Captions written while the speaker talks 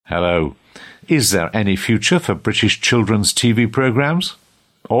Hello. Is there any future for British children's TV programmes?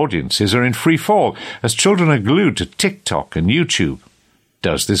 Audiences are in free fall as children are glued to TikTok and YouTube.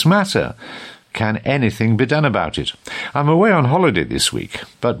 Does this matter? Can anything be done about it? I'm away on holiday this week,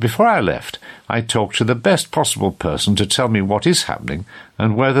 but before I left, I talked to the best possible person to tell me what is happening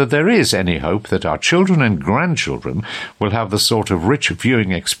and whether there is any hope that our children and grandchildren will have the sort of rich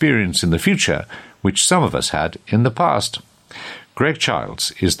viewing experience in the future which some of us had in the past. Greg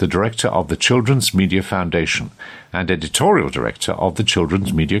Childs is the director of the Children's Media Foundation and editorial director of the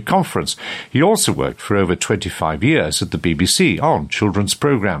Children's Media Conference. He also worked for over 25 years at the BBC on children's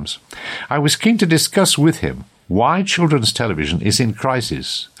programmes. I was keen to discuss with him why children's television is in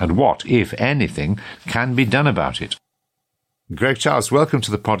crisis and what, if anything, can be done about it. Greg Childs, welcome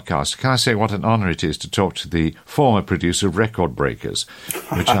to the podcast. Can I say what an honour it is to talk to the former producer of Record Breakers,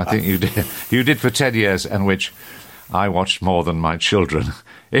 which I think you did for 10 years and which I watched more than my children.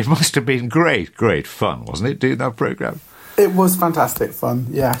 It must have been great fun, wasn't it, doing that programme? It was fantastic fun,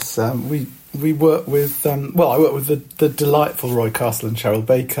 yes. We worked with, I worked with the delightful Roy Castle and Cheryl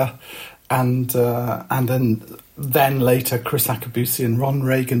Baker, and then later Chris Akabusi and Ron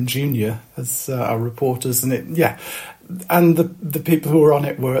Reagan Jr. as our reporters, and the people who were on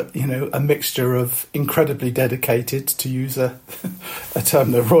it were, a mixture of incredibly dedicated, to use a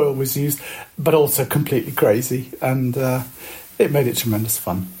term that Roy always used, but also completely crazy, and it made it tremendous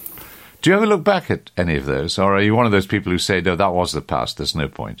fun. Do you ever look back at any of those, or are you one of those people who say, no, that was the past, there's no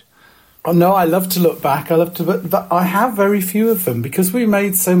point? Oh, no, I love to look back. But I have very few of them because we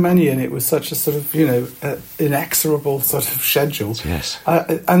made so many, and it was such a sort of, inexorable sort of schedule. Yes.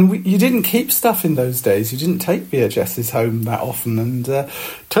 You didn't keep stuff in those days. You didn't take VHSs home that often, and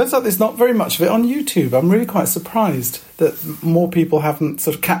turns out there's not very much of it on YouTube. I'm really quite surprised that more people haven't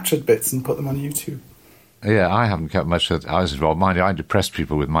sort of captured bits and put them on YouTube. Yeah, I haven't kept much of I was involved. Mind you, I depressed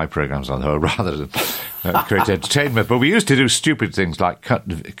people with my programmes on the whole rather than create entertainment. But we used to do stupid things like cut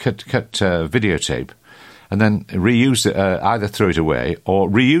videotape and then reuse it, either throw it away or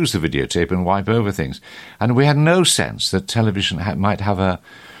reuse the videotape and wipe over things. And we had no sense that television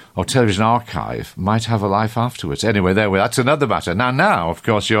television archive might have a life afterwards. Anyway, that's another matter. Now, of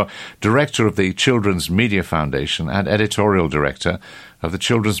course, you're director of the Children's Media Foundation and editorial director of the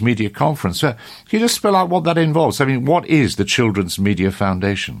Children's Media Conference. Can you just spell out what that involves? I mean, what is the Children's Media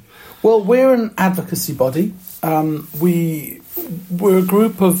Foundation? Well, we're an advocacy body. We're a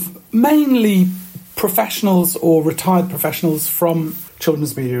group of mainly professionals or retired professionals from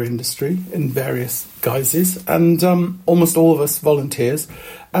children's media industry in various guises, and almost all of us volunteers.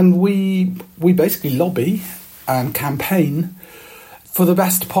 And we basically lobby and campaign for the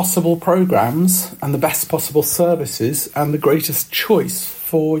best possible programmes and the best possible services and the greatest choice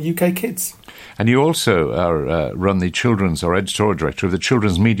for UK kids. And you also run the children's, or editorial director of the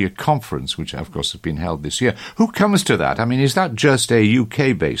Children's Media Conference, which, of course, has been held this year. Who comes to that? I mean, is that just a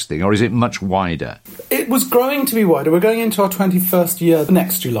UK-based thing, or is it much wider? It was growing to be wider. We're going into our 21st year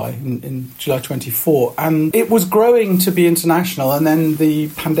next July, in July 24, and it was growing to be international, and then the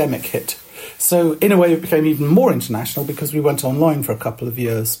pandemic hit. So, in a way, it became even more international because we went online for a couple of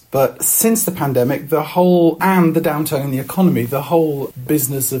years. But since the pandemic, the downturn in the economy, the whole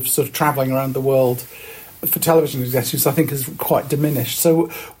business of sort of travelling around the world for television executives, I think, has quite diminished. So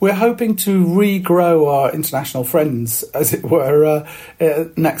we're hoping to regrow our international friends, as it were,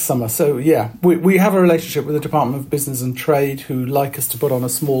 next summer. So, we have a relationship with the Department of Business and Trade, who like us to put on a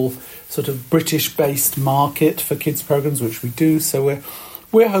small sort of British-based market for kids' programmes, which we do. So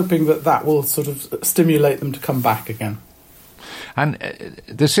we're hoping that will sort of stimulate them to come back again. And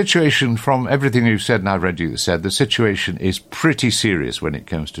the situation, from everything you've said and I've read you said, the situation is pretty serious when it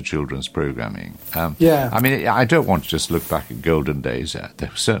comes to children's programming. I mean, I don't want to just look back at golden days.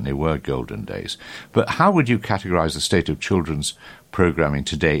 There certainly were golden days. But how would you categorise the state of children's programming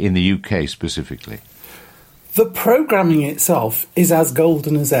today, in the UK specifically? The programming itself is as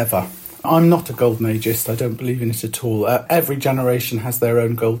golden as ever. I'm not a golden ageist. I don't believe in it at all. Every generation has their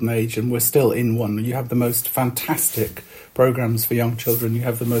own golden age, and we're still in one. You have the most fantastic programmes for young children. You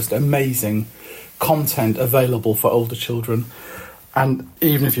have the most amazing content available for older children. And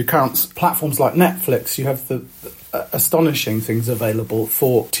even if you count platforms like Netflix, you have the astonishing things available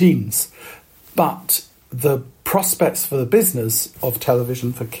for teens. But the prospects for the business of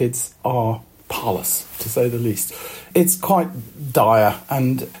television for kids are parlous, to say the least. It's quite dire,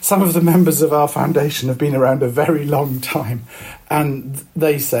 and some of the members of our foundation have been around a very long time, and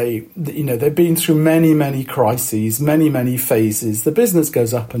they say that, they've been through many, many crises, many, many phases. The business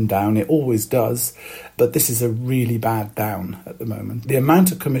goes up and down, it always does, but this is a really bad down at the moment. The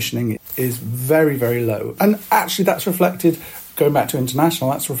amount of commissioning is very, very low, and actually that's reflected going back to international,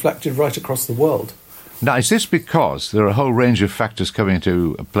 that's reflected right across the world. Now, is this because there are a whole range of factors coming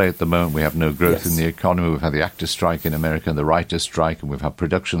into play at the moment? We have no growth in the economy, we've had the actors' strike in America and the writers' strike, and we've had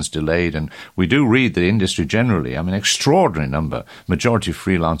productions delayed, and we do read the industry generally, I mean, extraordinary number, majority of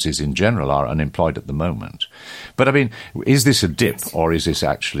freelancers in general are unemployed at the moment. But, I mean, is this a dip, or is this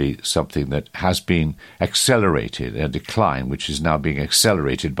actually something that has been accelerated, a decline which is now being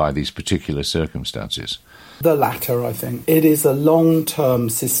accelerated by these particular circumstances? The latter, I think. It is a long-term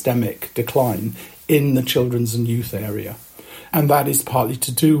systemic decline in the children's and youth area. And that is partly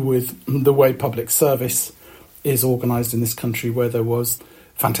to do with the way public service is organised in this country, where there was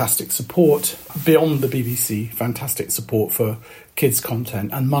fantastic support beyond the BBC, fantastic support for kids'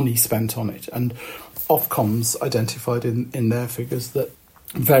 content and money spent on it. And Ofcom's identified in their figures that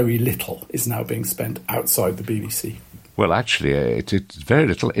very little is now being spent outside the BBC. Well, actually, it's very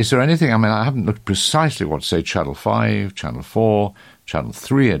little. Is there anything, I mean, I haven't looked precisely what, say, Channel 5, Channel 4, Channel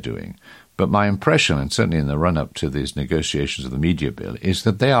 3 are doing, but my impression, and certainly in the run-up to these negotiations of the media bill, is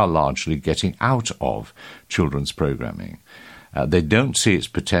that they are largely getting out of children's programming. They don't see its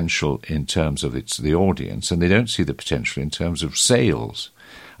potential in terms of the audience, and they don't see the potential in terms of sales.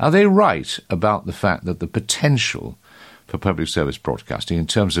 Are they right about the fact that the potential for public service broadcasting in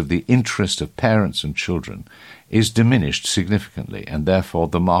terms of the interest of parents and children is diminished significantly, and therefore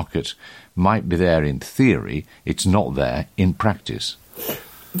the market might be there in theory, it's not there in practice?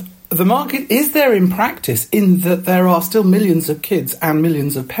 The market is there in practice, in that there are still millions of kids and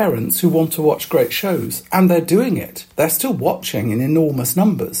millions of parents who want to watch great shows, and they're doing it. They're still watching in enormous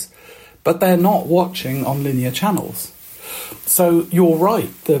numbers, but they're not watching on linear channels. So you're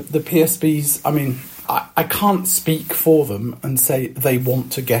right, the PSBs, I mean, I can't speak for them and say they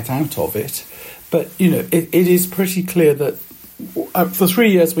want to get out of it, but, you know, it is pretty clear that for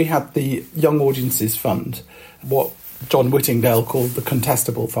 3 years we had the Young Audiences Fund, what John Whittingdale called the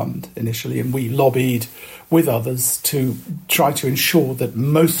Contestable Fund initially, and we lobbied with others to try to ensure that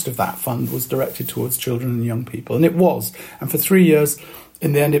most of that fund was directed towards children and young people, and it was. And for 3 years,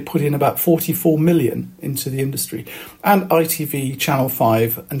 in the end, it put in about 44 million into the industry. And ITV, Channel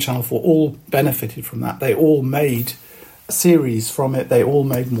 5 and Channel 4 all benefited from that. They all made series from it. They all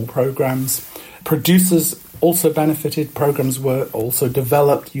made more programmes. Producers also benefited. Programmes were also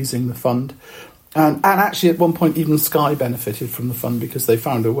developed using the fund. And actually, at one point, even Sky benefited from the fund because they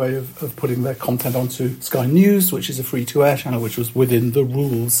found a way of putting their content onto Sky News, which is a free-to-air channel, which was within the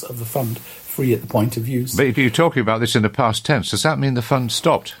rules of the fund, free at the point of use. But if you're talking about this in the past tense, does that mean the fund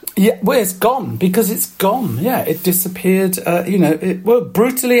stopped? Yeah, well, it's gone, because it's gone. Yeah, it disappeared,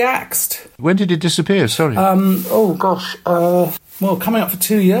 brutally axed. When did it disappear? Sorry. Well, coming up for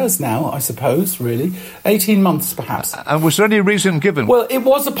 2 years now, I suppose, really. 18 months, perhaps. And was there any reason given? Well, it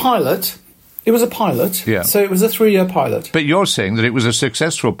was a pilot. It was a pilot, yeah. So it was a 3-year pilot. But you're saying that it was a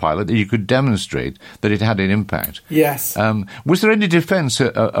successful pilot, that you could demonstrate that it had an impact. Yes. Was there any defence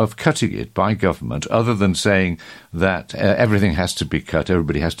of cutting it by government, other than saying that everything has to be cut,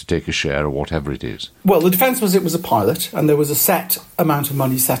 everybody has to take a share, or whatever it is? Well, the defence was it was a pilot, and there was a set amount of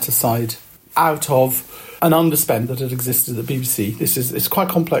money set aside out of an underspend that had existed at the BBC. It's quite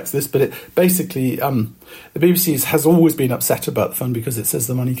complex, this, but it basically the BBC has always been upset about the fund because it says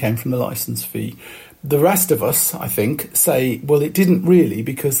the money came from the licence fee. The rest of us, I think, say, well, it didn't really,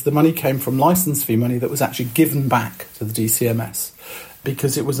 because the money came from licence fee money that was actually given back to the DCMS,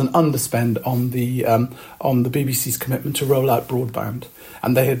 because it was an underspend on the BBC's commitment to roll out broadband.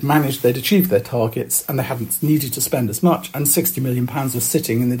 And they'd achieved their targets, and they hadn't needed to spend as much, and £60 million was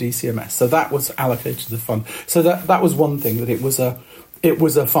sitting in the DCMS. So that was allocated to the fund. So that was one thing, that it was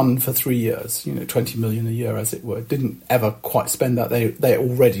a fund for 3 years, 20 million a year, as it were. It didn't ever quite spend that. They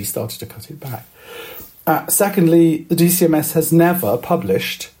already started to cut it back. Secondly, the DCMS has never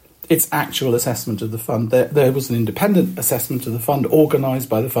published its actual assessment of the fund. There was an independent assessment of the fund organised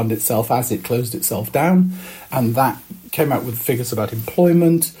by the fund itself as it closed itself down, and that came out with figures about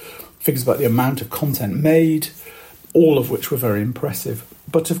employment, figures about the amount of content made, all of which were very impressive.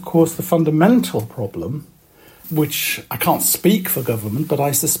 But of course, the fundamental problem, which I can't speak for government, but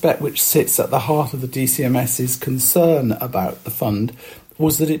I suspect which sits at the heart of the DCMS's concern about the fund,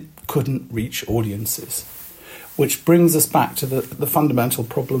 was that it couldn't reach audiences. Which brings us back to the fundamental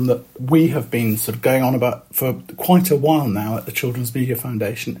problem that we have been sort of going on about for quite a while now at the Children's Media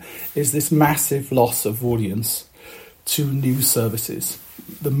Foundation, is this massive loss of audience to news services,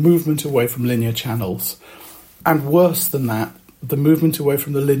 the movement away from linear channels, and worse than that, the movement away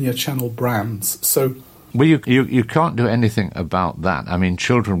from the linear channel brands. So, well, you can't do anything about that. I mean,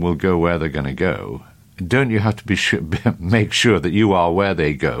 children will go where they're going to go. Don't you have to make sure that you are where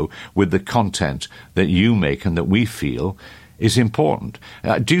they go with the content that you make and that we feel is important.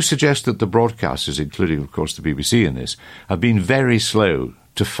 Do you suggest that the broadcasters, including, of course, the BBC in this, have been very slow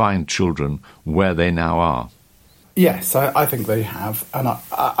to find children where they now are? Yes, I think they have. And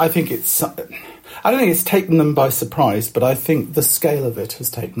I think I don't think it's taken them by surprise, but I think the scale of it has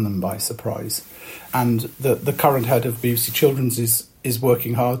taken them by surprise. And the current head of BBC Children's is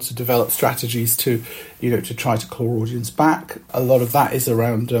working hard to develop strategies to try to claw audience back. A lot of that is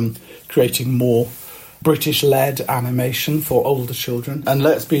around creating more British-led animation for older children. And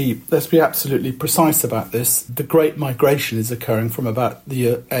let's be absolutely precise about this. The Great Migration is occurring from about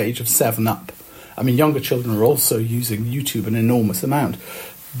the age of 7 up. I mean, younger children are also using YouTube an enormous amount.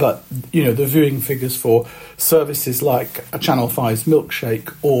 But, the viewing figures for services like Channel 5's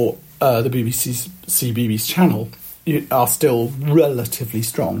Milkshake or the BBC's CBeebies channel are still relatively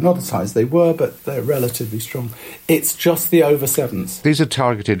strong. Not as high as they were, but they're relatively strong. It's just the over 7s. These are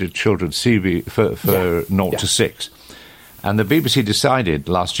targeted at children for 0 to 6. And the BBC decided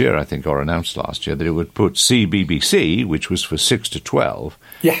last year, I think, or announced last year, that it would put CBBC, which was for 6 to 12,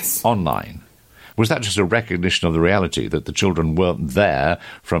 online. Was that just a recognition of the reality that the children weren't there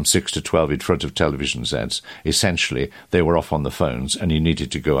from 6 to 12 in front of television sets? Essentially, they were off on the phones and you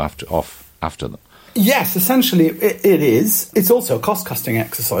needed to go after them. Yes, essentially it is. It's also a cost-cutting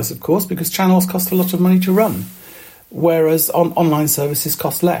exercise, of course, because channels cost a lot of money to run, whereas online services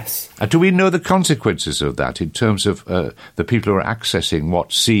cost less. Do we know the consequences of that in terms of the people who are accessing what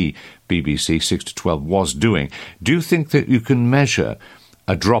CBBC 6 to 12 was doing? Do you think that you can measure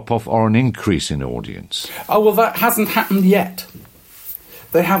a drop-off or an increase in audience? Oh, well, that hasn't happened yet.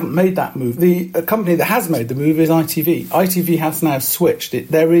 They haven't made that move. The company that has made the move is ITV. ITV has now switched.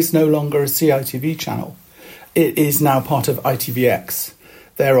 There is no longer a CITV channel. It is now part of ITVX,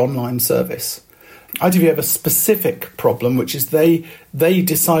 their online service. ITV have a specific problem, which is they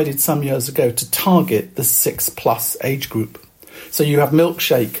decided some years ago to target the 6+ age group. So you have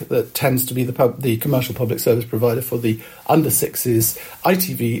Milkshake, that tends to be the commercial public service provider for the under 6s.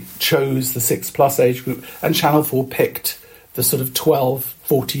 ITV chose the 6+ age group, and Channel 4 picked the sort of 12,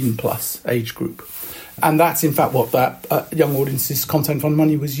 14+ age group. And that's, in fact, what that young audiences content fund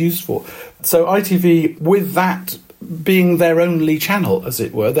money was used for. So ITV, with that being their only channel, as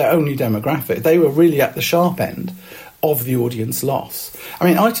it were, their only demographic, they were really at the sharp end of the audience loss. I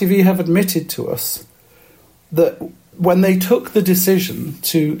mean, ITV have admitted to us that when they took the decision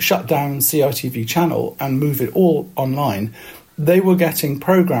to shut down CITV channel and move it all online, they were getting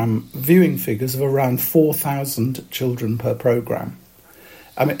programme viewing figures of around 4,000 children per programme.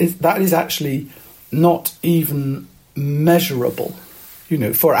 I mean, that is actually not even measurable,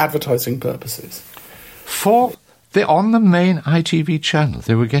 for advertising purposes. They're on the main ITV channel.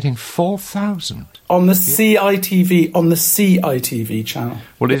 They were getting 4,000. On the CITV channel.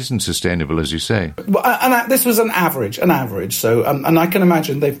 Well, it isn't sustainable, as you say. Well, and this was an average. So, and I can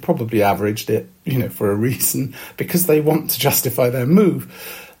imagine they've probably averaged it, for a reason, because they want to justify their move.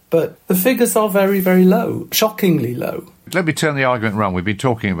 But the figures are very, very low, shockingly low. Let me turn the argument around. We've been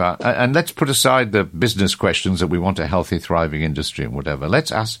talking about, and let's put aside the business questions that we want a healthy, thriving industry and whatever.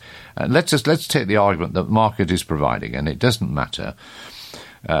 Let's take the argument that the market is providing, and it doesn't matter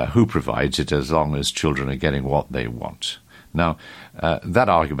who provides it as long as children are getting what they want. Now, that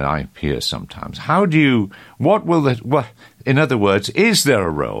argument I hear sometimes. In other words, is there a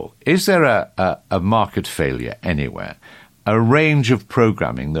role? Is there a market failure anywhere? A range of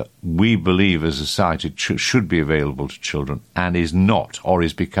programming that we believe as a society should be available to children and is not, or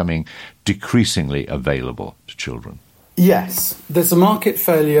is becoming decreasingly available to children? Yes, there's a market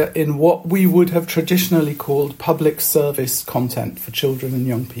failure in what we would have traditionally called public service content for children and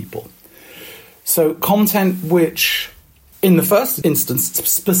young people. So content which, in the first instance,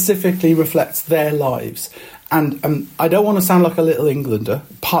 specifically reflects their lives. And I don't want to sound like a little Englander,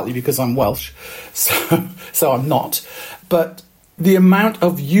 partly because I'm Welsh, so I'm not. But the amount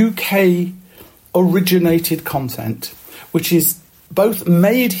of UK-originated content, which is both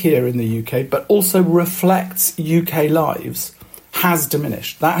made here in the UK, but also reflects UK lives, has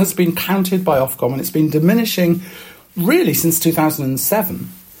diminished. That has been counted by Ofcom, and it's been diminishing really since 2007.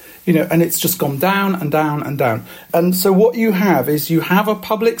 And it's just gone down and down and down. And so what you have is you have a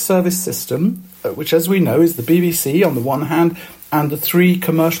public service system, which, as we know, is the BBC on the one hand, and the 3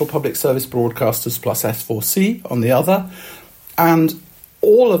 commercial public service broadcasters plus S4C on the other. And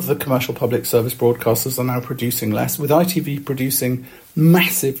all of the commercial public service broadcasters are now producing less, with ITV producing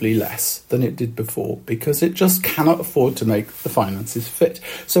massively less than it did before, because it just cannot afford to make the finances fit.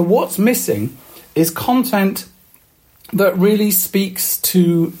 So what's missing is content that really speaks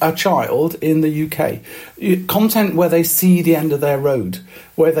to a child in the UK. Content where they see the end of their road,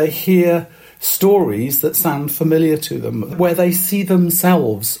 where they hear stories that sound familiar to them, where they see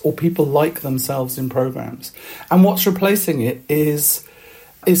themselves or people like themselves in programmes. And what's replacing it is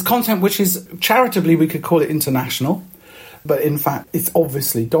content which is, charitably, we could call it international, but in fact it's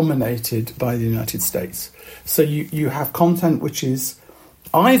obviously dominated by the United States. So you have content which is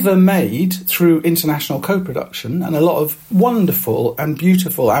either made through international co-production, and a lot of wonderful and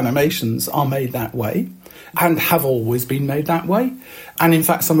beautiful animations are made that way, and have always been made that way. And in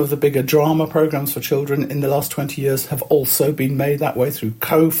fact, some of the bigger drama programmes for children in the last 20 years have also been made that way through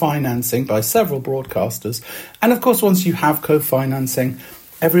co-financing by several broadcasters. And of course, once you have co-financing,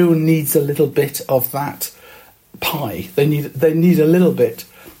 everyone needs a little bit of that pie. They need a little bit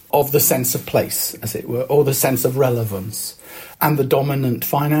of the sense of place, as it were, or the sense of relevance. And the dominant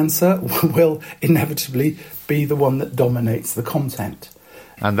financer will inevitably be the one that dominates the content.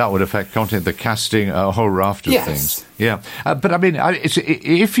 And that would affect content, the casting, a whole raft of things. Yeah. But I mean,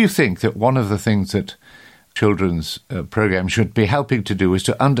 if you think that one of the things that children's programmes should be helping to do is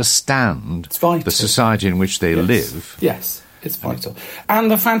to understand the society in which they live. Yes, it's vital. And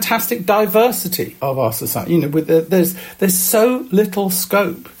the fantastic diversity of our society. You know, there's so little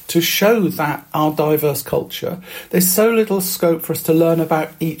scope to show that our diverse culture. There's so little scope for us to learn about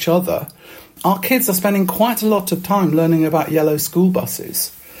each other. Our kids are spending quite a lot of time learning about yellow school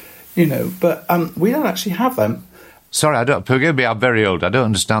buses, you know, but we don't actually have them. Sorry, forgive me, I'm very old. I don't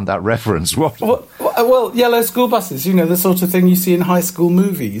understand that reference. What? Well, yellow school buses, you know, the sort of thing you see in high school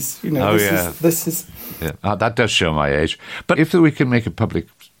movies. You know, this is... Yeah, that does show my age. But if we can make a public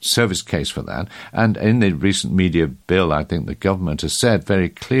service case for that, and in the recent media bill, I think the government has said very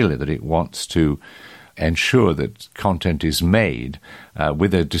clearly that it wants to ensure that content is made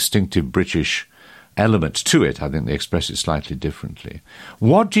with a distinctive British element to it. I think they express it slightly differently.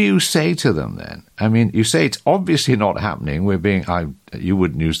 What do you say to them then? I mean, you say it's obviously not happening. We're being, you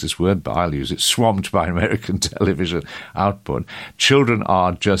wouldn't use this word, but I'll use it, swamped by American television output. Children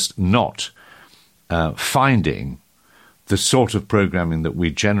are just not finding the sort of programming that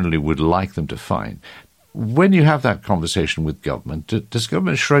we generally would like them to find. When you have that conversation with government, does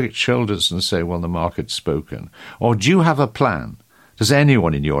government shrug its shoulders and say, well, the market's spoken? Or do you have a plan? Does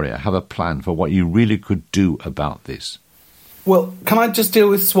anyone in your area have a plan for what you really could do about this? Well, can I just deal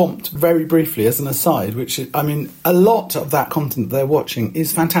with Swamped very briefly as an aside, which is, I mean, a lot of that content they're watching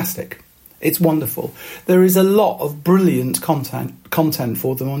is fantastic. It's wonderful. There is a lot of brilliant content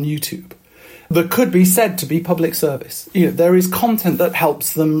for them on YouTube that could be said to be public service. You know, there is content that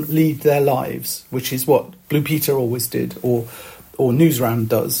helps them lead their lives, which is what Blue Peter always did, or Newsround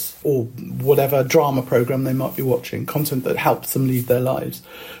does, or whatever drama programme they might be watching, content that helps them lead their lives.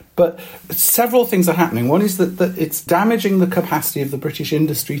 But several things are happening. One is that it's damaging the capacity of the British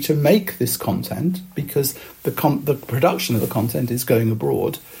industry to make this content, because the production of the content is going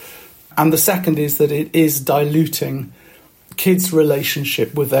abroad. And the second is that it is diluting kids'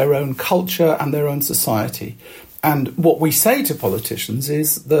 relationship with their own culture and their own society. And what we say to politicians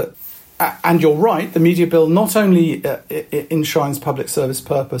is that, and you're right, the media bill not only enshrines public service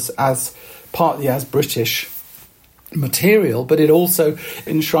purpose as partly as British material, but it also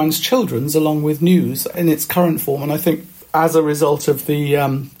enshrines children's along with news in its current form. And I think as a result of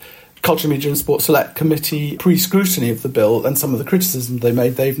the Culture, Media and Sport Select Committee pre-scrutiny of the bill and some of the criticism they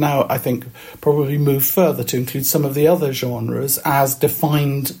made, they've now, I think, probably moved further to include some of the other genres as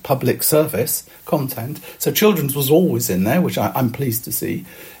defined public service content. So children's was always in there, which I'm pleased to see.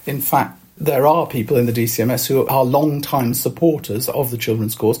 In fact, there are people in the DCMS who are long-time supporters of the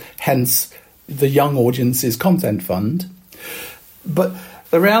children's cause, hence the Young Audiences Content Fund. But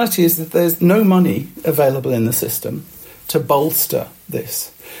the reality is that there's no money available in the system to bolster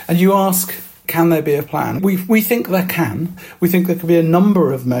this. And you ask, can there be a plan? We think there can. We think there could be a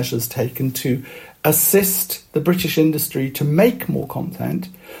number of measures taken to assist the British industry to make more content.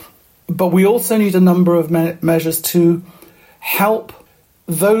 But we also need a number of measures to help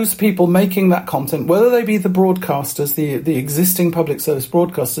those people making that content, whether they be the broadcasters, the existing public service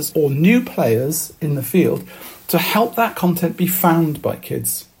broadcasters, or new players in the field, to help that content be found by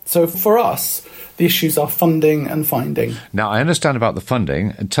kids. So for us, the issues are funding and finding. Now, I understand about the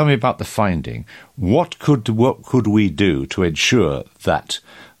funding, and tell me about the finding. What could we do to ensure that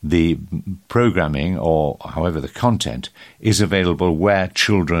the programming, or however the content, is available where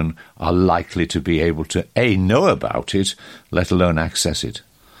children are likely to be able to, A, know about it, let alone access it?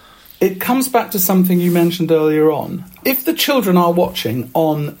 It comes back to something you mentioned earlier on. If the children are watching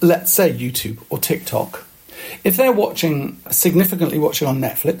on, let's say, YouTube or TikTok, if they're significantly watching on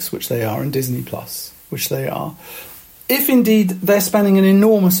Netflix, which they are, and Disney Plus, which they are, if indeed they're spending an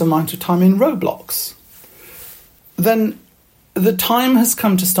enormous amount of time in Roblox, then the time has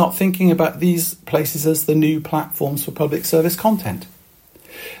come to start thinking about these places as the new platforms for public service content.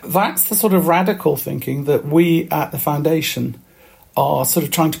 That's the sort of radical thinking that we at the Foundation are sort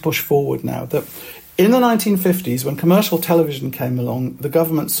of trying to push forward now. That in the 1950s, when commercial television came along, the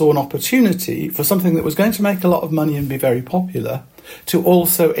government saw an opportunity for something that was going to make a lot of money and be very popular to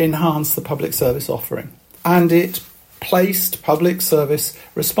also enhance the public service offering. And it placed public service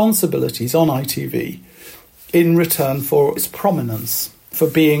responsibilities on ITV in return for its prominence, for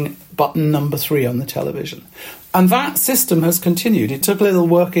being button number 3 on the television. And that system has continued. It took a little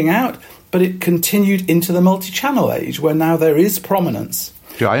working out, but it continued into the multi-channel age, where now there is prominence.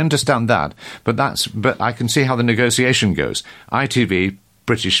 Sure, I understand that, but I can see how the negotiation goes. ITV,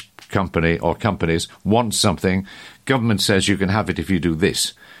 British company or companies, want something. Government says you can have it if you do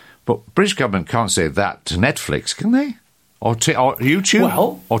this. But British government can't say that to Netflix, can they? Or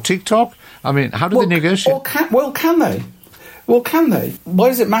YouTube? Or TikTok? I mean, how do they negotiate? Can they? Well, can they? Why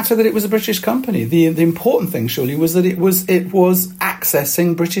does it matter that it was a British company? The important thing, surely, was that it was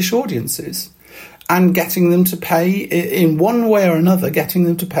accessing British audiences and getting them to pay, in one way or another, getting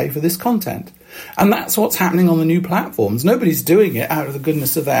them to pay for this content. And that's what's happening on the new platforms. Nobody's doing it out of the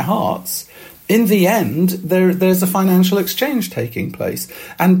goodness of their hearts. In the end, there's a financial exchange taking place.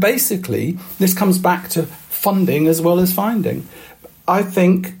 And basically, this comes back to funding as well as finding. I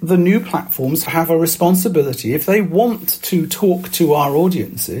think the new platforms have a responsibility. If they want to talk to our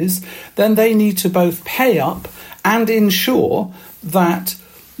audiences, then they need to both pay up and ensure that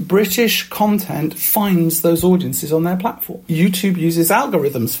British content finds those audiences on their platform. YouTube uses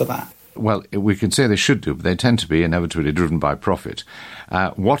algorithms for that. Well, we can say they should do, but they tend to be inevitably driven by profit.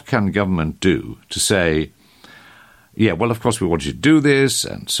 What can government do to say, yeah, well, of course, we want you to do this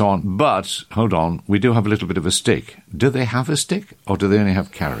and so on, but, hold on, we do have a little bit of a stick. Do they have a stick, or do they only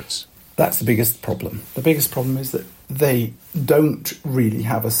have carrots? That's the biggest problem. The biggest problem is that they don't really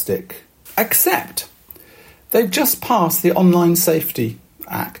have a stick, except they've just passed the Online Safety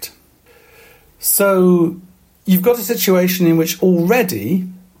Act. So you've got a situation in which already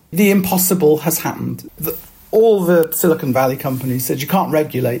the impossible has happened. All the Silicon Valley companies said you can't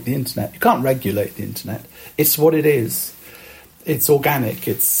regulate the internet. You can't regulate the internet. It's what it is. It's organic.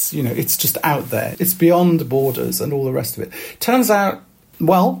 It's just out there. It's beyond borders and all the rest of it. Turns out,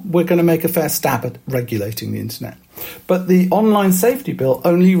 well, we're going to make a fair stab at regulating the internet. But the Online Safety Bill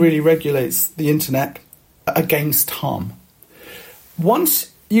only really regulates the internet against harm.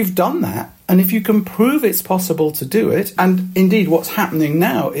 Once you've done that, and if you can prove it's possible to do it, and indeed what's happening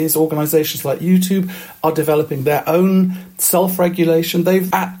now is organisations like YouTube are developing their own self-regulation.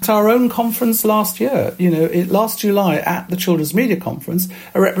 They've, at our own conference last year, last July at the Children's Media Conference,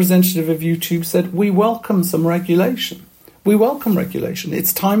 a representative of YouTube said, we welcome some regulation. We welcome regulation.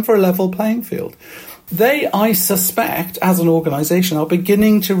 It's time for a level playing field. They, I suspect, as an organisation, are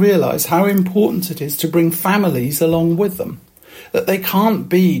beginning to realise how important it is to bring families along with them. That they can't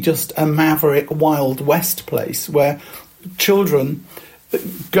be just a maverick Wild West place where children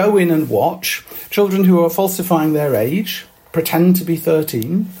go in and watch, children who are falsifying their age, pretend to be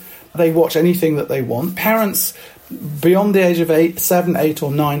 13, they watch anything that they want. Parents beyond the age of 7, 8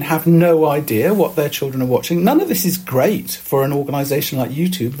 or 9 have no idea what their children are watching. None of this is great for an organisation like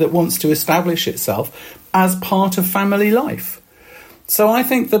YouTube that wants to establish itself as part of family life. So I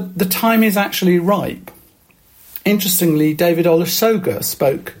think that the time is actually ripe. Interestingly, David Olusoga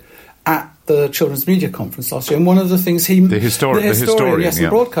spoke at the Children's Media Conference last year, and one of the things the historian, yes, the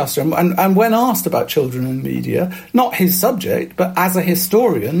broadcaster, and when asked about children and media, not his subject, but as a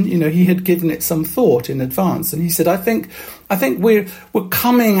historian, he had given it some thought in advance, and he said, I think we're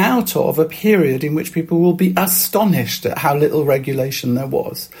coming out of a period in which people will be astonished at how little regulation there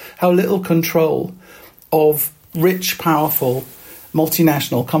was, how little control of rich, powerful,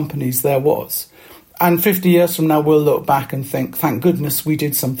 multinational companies there was. And 50 years from now, we'll look back and think, thank goodness we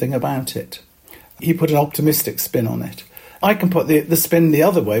did something about it. He put an optimistic spin on it. I can put the spin the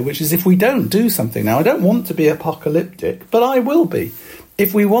other way, which is if we don't do something now, I don't want to be apocalyptic, but I will be.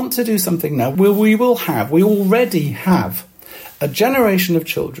 If we want to do something now, we already have a generation of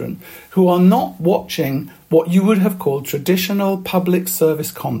children who are not watching what you would have called traditional public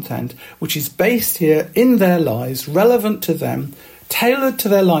service content, which is based here in their lives, relevant to them, tailored to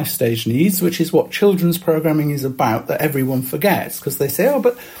their life stage needs, which is what children's programming is about, that everyone forgets, because they say,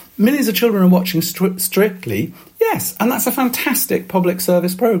 but millions of children are watching Strictly. Yes, and that's a fantastic public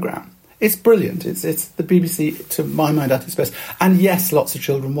service programme. It's brilliant. It's the BBC, to my mind, at its best. And yes, lots of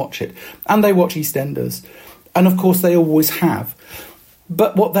children watch it. And they watch EastEnders. And of course, they always have.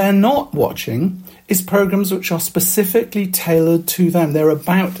 But what they're not watching is programmes which are specifically tailored to them. They're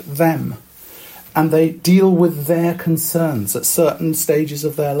about them. and they deal with their concerns at certain stages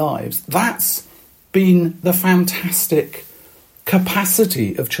of their lives. That's been the fantastic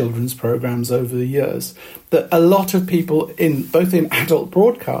capacity of children's programmes over the years that a lot of people both in adult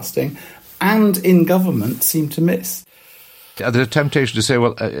broadcasting and in government seem to miss. There's a temptation to say,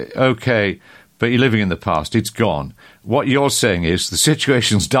 well, OK, but you're living in the past, it's gone. What you're saying is the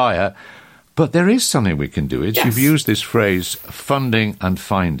situation's dire, but there is something we can do. Yes. You've used this phrase, funding and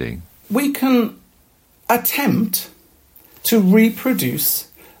finding. We can attempt to reproduce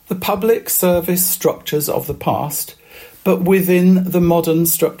the public service structures of the past, but within the modern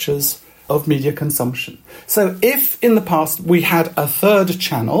structures of media consumption. So if in the past we had a third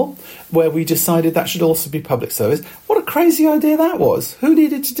channel where we decided that should also be public service, what a crazy idea that was. Who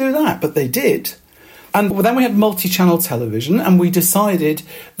needed to do that? But they did. And then we had multi-channel television, and we decided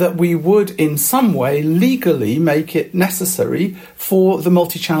that we would in some way legally make it necessary for the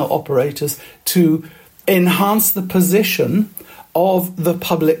multi-channel operators to enhance the position of the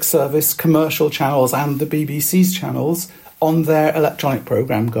public service commercial channels and the BBC's channels on their electronic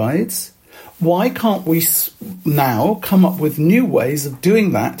programme guides. Why can't we now come up with new ways of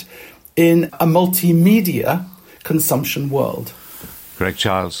doing that in a multimedia consumption world? Greg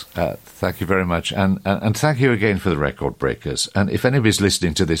Charles, thank you very much. And thank you again for the record breakers. And if anybody's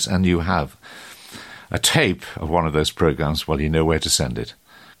listening to this and you have a tape of one of those programmes, well, you know where to send it.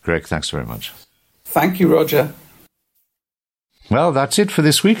 Greg, thanks very much. Thank you, Roger. Well, that's it for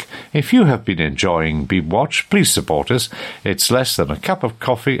this week. If you have been enjoying Beeb Watch, please support us. It's less than a cup of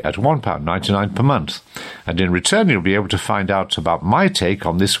coffee at £1.99 per month. And in return, you'll be able to find out about my take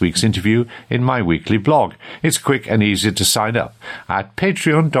on this week's interview in my weekly blog. It's quick and easy to sign up at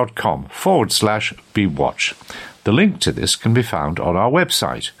patreon.com/BeebWatch. The link to this can be found on our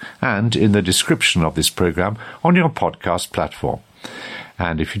website and in the description of this programme on your podcast platform.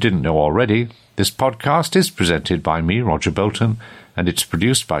 And if you didn't know already, this podcast is presented by me, Roger Bolton, and it's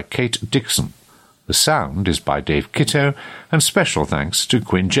produced by Kate Dixon. The sound is by Dave Kitto, and special thanks to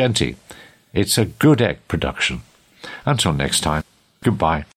Quinn Genty. It's a Good Egg production. Until next time, goodbye.